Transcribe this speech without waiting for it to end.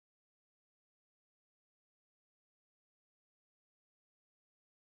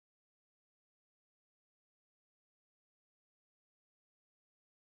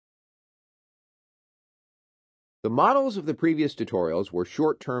The models of the previous tutorials were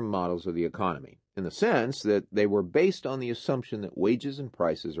short-term models of the economy, in the sense that they were based on the assumption that wages and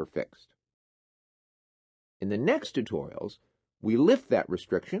prices are fixed. In the next tutorials, we lift that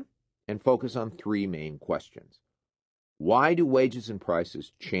restriction and focus on three main questions. Why do wages and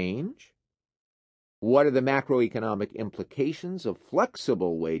prices change? What are the macroeconomic implications of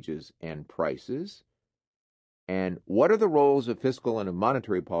flexible wages and prices? And what are the roles of fiscal and of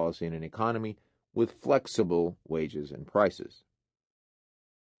monetary policy in an economy with flexible wages and prices?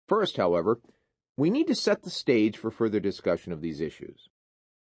 First, however, we need to set the stage for further discussion of these issues.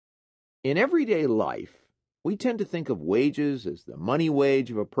 In everyday life, we tend to think of wages as the money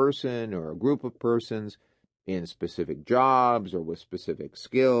wage of a person or a group of persons in specific jobs or with specific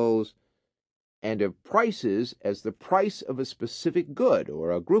skills, and of prices as the price of a specific good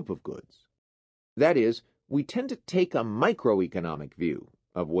or a group of goods. That is, we tend to take a microeconomic view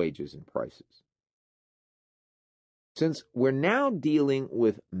of wages and prices. Since we're now dealing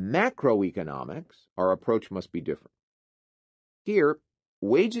with macroeconomics, our approach must be different. Here,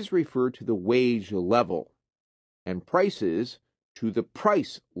 wages refer to the wage level, and prices to the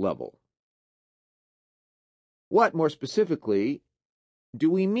price level. What, more specifically, do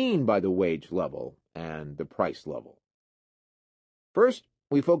we mean by the wage level and the price level? First,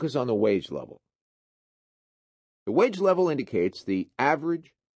 we focus on the wage level. The wage level indicates the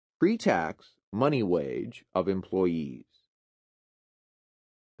average pre-tax money wage of employees.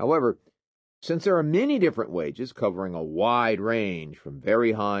 However, since there are many different wages covering a wide range from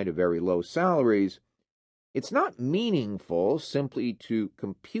very high to very low salaries, it's not meaningful simply to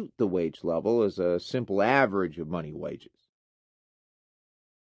compute the wage level as a simple average of money wages.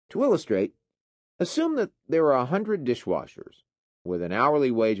 To illustrate, assume that there are 100 dishwashers with an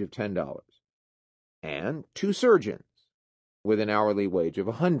hourly wage of $10 and 2 surgeons with an hourly wage of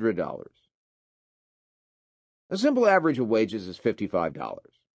 $100. A simple average of wages is $55.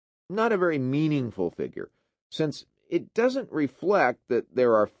 Not a very meaningful figure, since it doesn't reflect that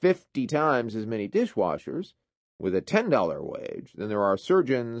there are 50 times as many dishwashers with a $10 wage than there are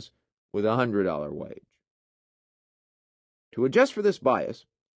surgeons with a $100 wage. To adjust for this bias,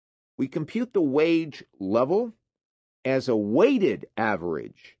 we compute the wage level as a weighted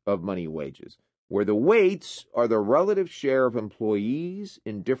average of money wages, where the weights are the relative share of employees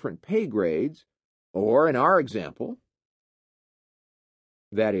in different pay grades, or in our example,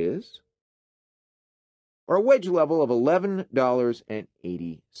 that is, or a wage level of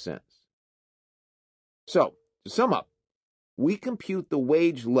 $11.80. So, to sum up, we compute the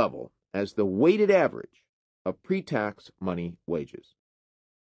wage level as the weighted average of pre-tax money wages.